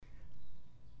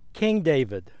King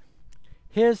David.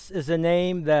 His is a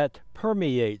name that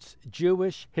permeates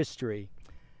Jewish history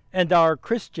and our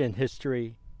Christian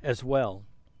history as well.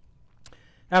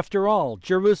 After all,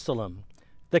 Jerusalem,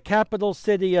 the capital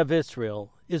city of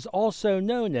Israel, is also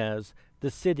known as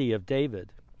the City of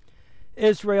David.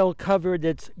 Israel covered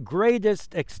its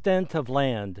greatest extent of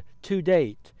land to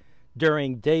date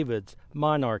during David's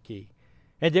monarchy,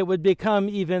 and it would become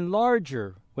even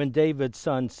larger when David's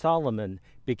son Solomon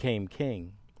became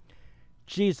king.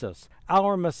 Jesus,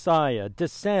 our Messiah,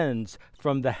 descends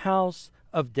from the house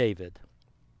of David.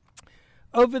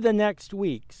 Over the next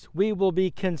weeks, we will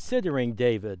be considering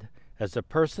David as a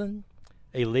person,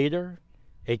 a leader,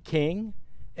 a king,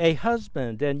 a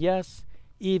husband, and yes,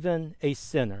 even a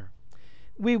sinner.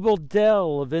 We will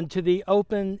delve into the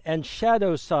open and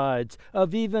shadow sides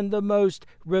of even the most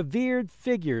revered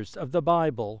figures of the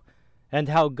Bible and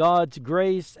how God's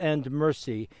grace and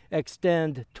mercy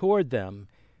extend toward them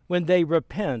when they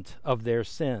repent of their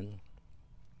sin.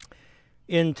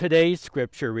 In today's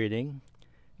scripture reading,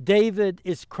 David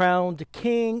is crowned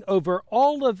king over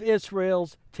all of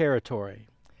Israel's territory.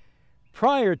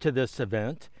 Prior to this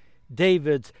event,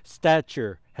 David's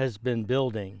stature has been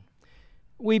building.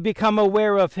 We become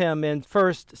aware of him in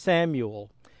 1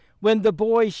 Samuel, when the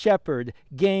boy shepherd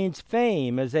gains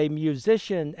fame as a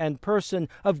musician and person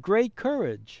of great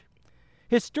courage.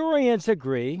 Historians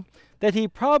agree that he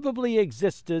probably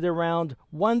existed around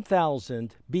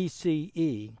 1000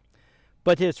 BCE,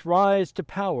 but his rise to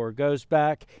power goes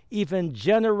back even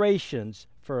generations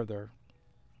further.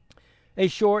 A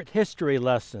short history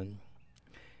lesson.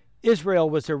 Israel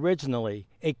was originally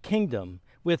a kingdom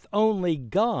with only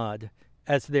God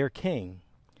as their king.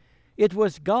 It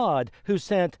was God who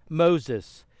sent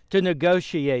Moses to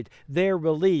negotiate their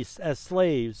release as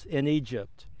slaves in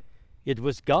Egypt. It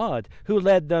was God who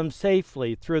led them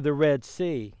safely through the Red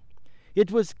Sea.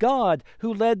 It was God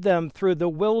who led them through the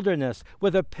wilderness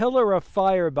with a pillar of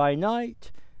fire by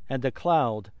night and a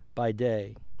cloud by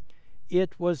day.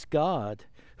 It was God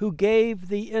who gave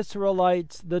the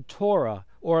Israelites the Torah,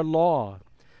 or law,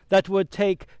 that would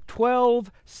take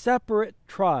 12 separate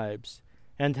tribes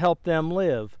and help them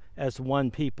live as one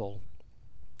people.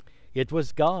 It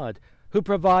was God who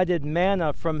provided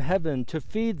manna from heaven to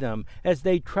feed them as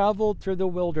they traveled through the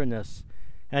wilderness,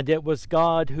 and it was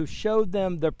God who showed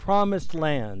them the promised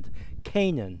land,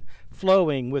 Canaan,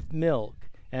 flowing with milk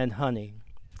and honey.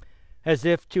 As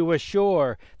if to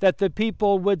assure that the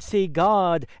people would see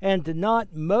God and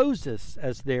not Moses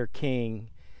as their king,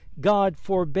 God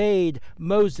forbade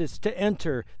Moses to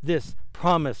enter this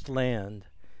promised land,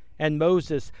 and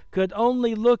Moses could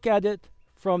only look at it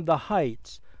from the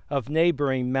heights of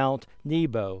neighboring Mount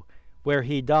Nebo, where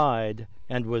he died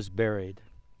and was buried.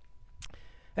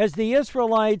 As the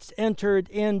Israelites entered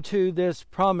into this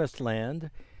promised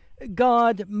land,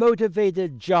 God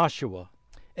motivated Joshua,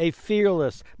 a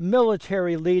fearless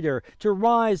military leader, to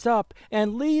rise up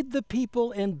and lead the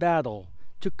people in battle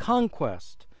to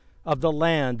conquest of the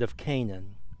land of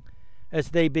Canaan. As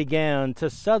they began to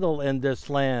settle in this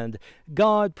land,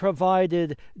 God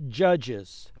provided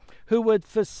judges who would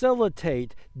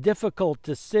facilitate difficult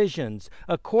decisions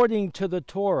according to the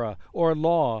Torah, or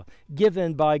law,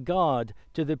 given by God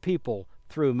to the people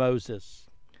through Moses.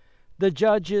 The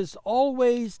judges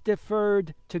always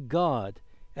deferred to God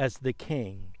as the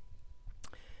king.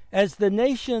 As the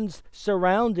nations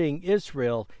surrounding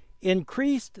Israel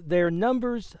increased their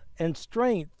numbers and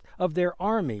strength of their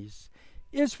armies,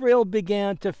 Israel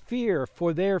began to fear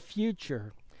for their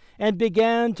future and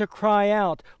began to cry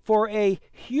out for a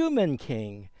human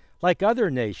king like other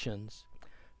nations,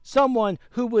 someone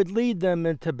who would lead them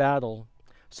into battle,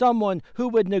 someone who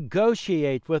would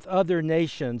negotiate with other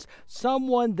nations,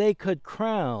 someone they could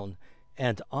crown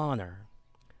and honor.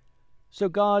 So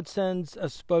God sends a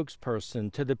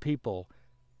spokesperson to the people,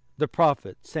 the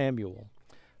prophet Samuel,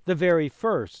 the very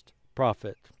first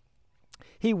prophet.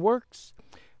 He works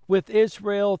with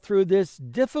Israel through this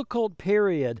difficult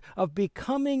period of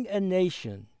becoming a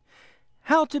nation.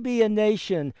 How to be a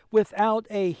nation without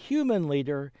a human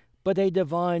leader, but a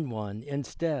divine one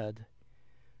instead.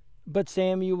 But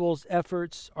Samuel's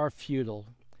efforts are futile.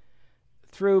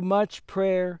 Through much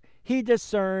prayer, he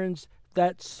discerns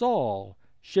that Saul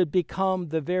should become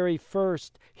the very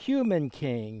first human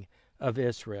king of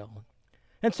Israel.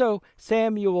 And so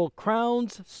Samuel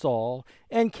crowns Saul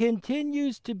and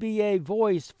continues to be a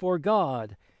voice for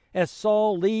God as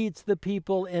Saul leads the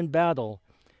people in battle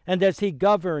and as he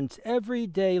governs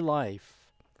everyday life.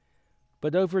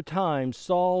 But over time,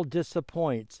 Saul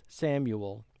disappoints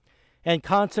Samuel, and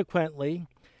consequently,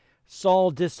 Saul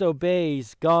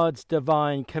disobeys God's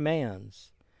divine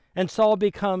commands. And Saul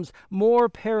becomes more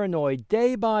paranoid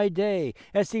day by day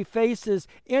as he faces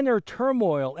inner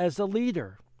turmoil as a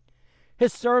leader.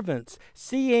 His servants,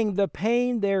 seeing the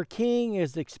pain their king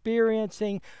is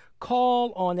experiencing,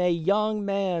 call on a young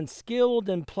man skilled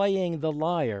in playing the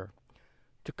lyre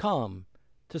to come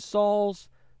to Saul's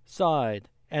side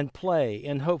and play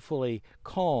and hopefully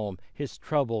calm his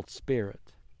troubled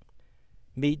spirit.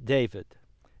 Meet David,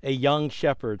 a young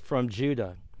shepherd from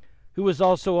Judah, who was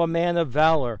also a man of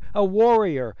valor, a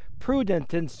warrior,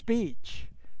 prudent in speech,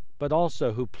 but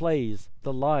also who plays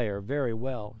the lyre very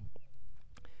well.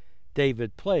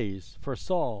 David plays for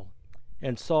Saul,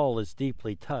 and Saul is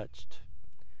deeply touched.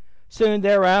 Soon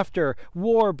thereafter,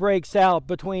 war breaks out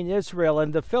between Israel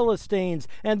and the Philistines,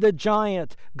 and the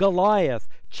giant Goliath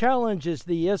challenges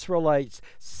the Israelites,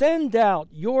 "Send out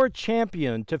your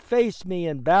champion to face me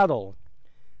in battle."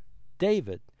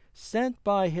 David, sent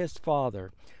by his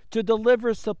father to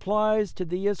deliver supplies to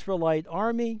the Israelite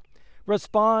army,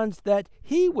 responds that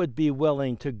he would be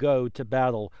willing to go to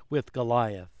battle with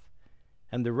Goliath.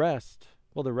 And the rest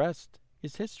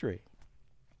is history.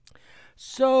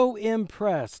 So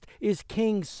impressed is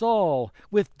King Saul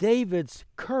with David's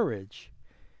courage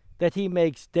that he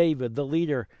makes David the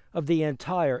leader of the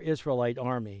entire Israelite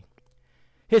army.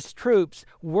 His troops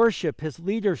worship his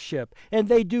leadership, and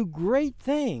they do great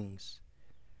things.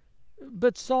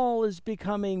 But Saul is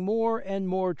becoming more and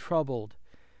more troubled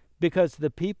because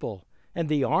the people and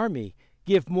the army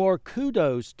give more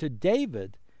kudos to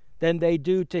David than they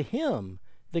do to him,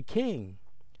 the king.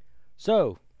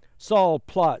 So Saul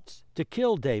plots to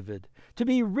kill David, to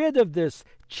be rid of this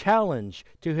challenge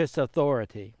to his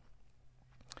authority.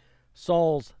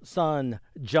 Saul's son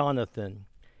Jonathan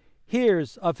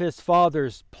hears of his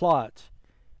father's plot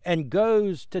and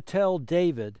goes to tell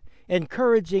David,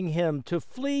 encouraging him to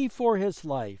flee for his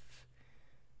life.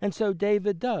 And so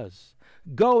David does,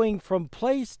 going from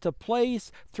place to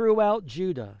place throughout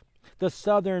Judah, the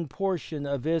southern portion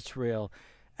of Israel,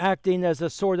 acting as a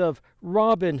sort of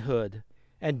Robin Hood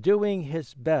and doing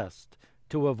his best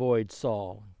to avoid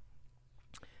Saul.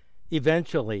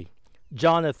 Eventually,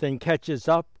 Jonathan catches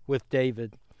up with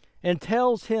David and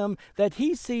tells him that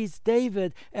he sees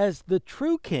David as the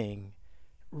true king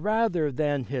rather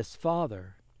than his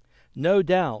father. No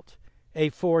doubt, a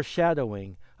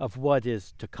foreshadowing of what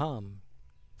is to come.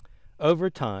 Over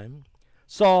time,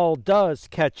 Saul does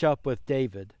catch up with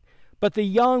David, but the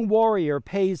young warrior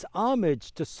pays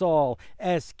homage to Saul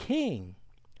as king,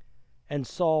 and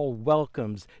Saul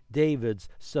welcomes David's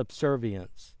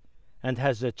subservience and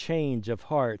has a change of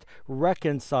heart,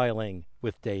 reconciling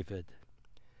with David.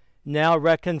 Now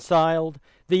reconciled,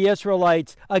 the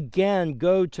Israelites again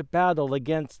go to battle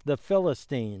against the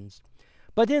Philistines.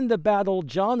 But in the battle,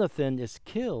 Jonathan is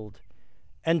killed,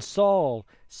 and Saul,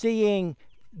 seeing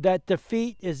that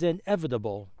defeat is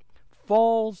inevitable,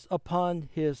 falls upon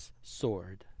his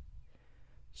sword.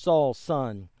 Saul's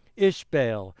son,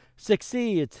 Ishbaal,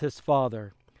 succeeds his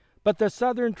father, but the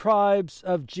southern tribes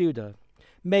of Judah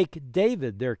make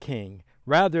David their king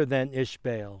rather than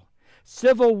Ishbaal.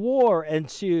 Civil war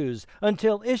ensues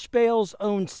until Ishbaal's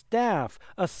own staff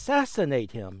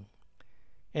assassinate him.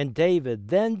 And David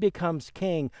then becomes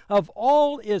king of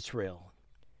all Israel,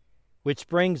 which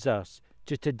brings us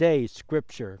to today's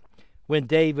scripture, when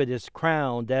David is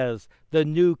crowned as the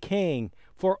new king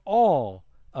for all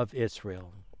of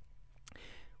Israel.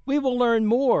 We will learn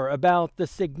more about the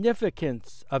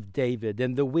significance of David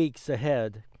in the weeks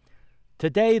ahead.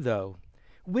 Today, though,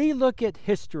 we look at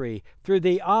history through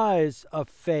the eyes of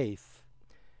faith.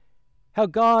 How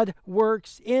God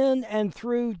works in and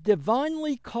through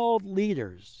divinely called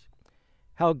leaders.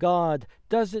 How God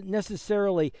doesn't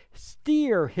necessarily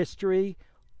steer history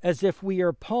as if we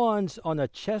are pawns on a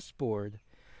chessboard,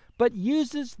 but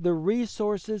uses the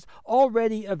resources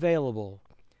already available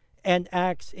and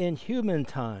acts in human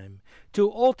time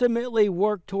to ultimately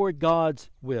work toward God's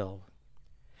will.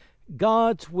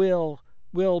 God will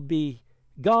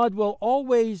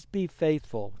always be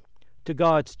faithful to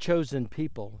God's chosen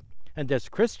people. And as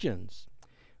Christians,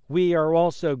 we are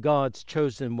also God's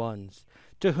chosen ones,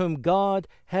 to whom God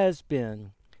has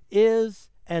been, is,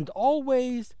 and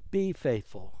always be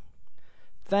faithful.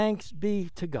 Thanks be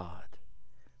to God.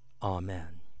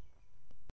 Amen.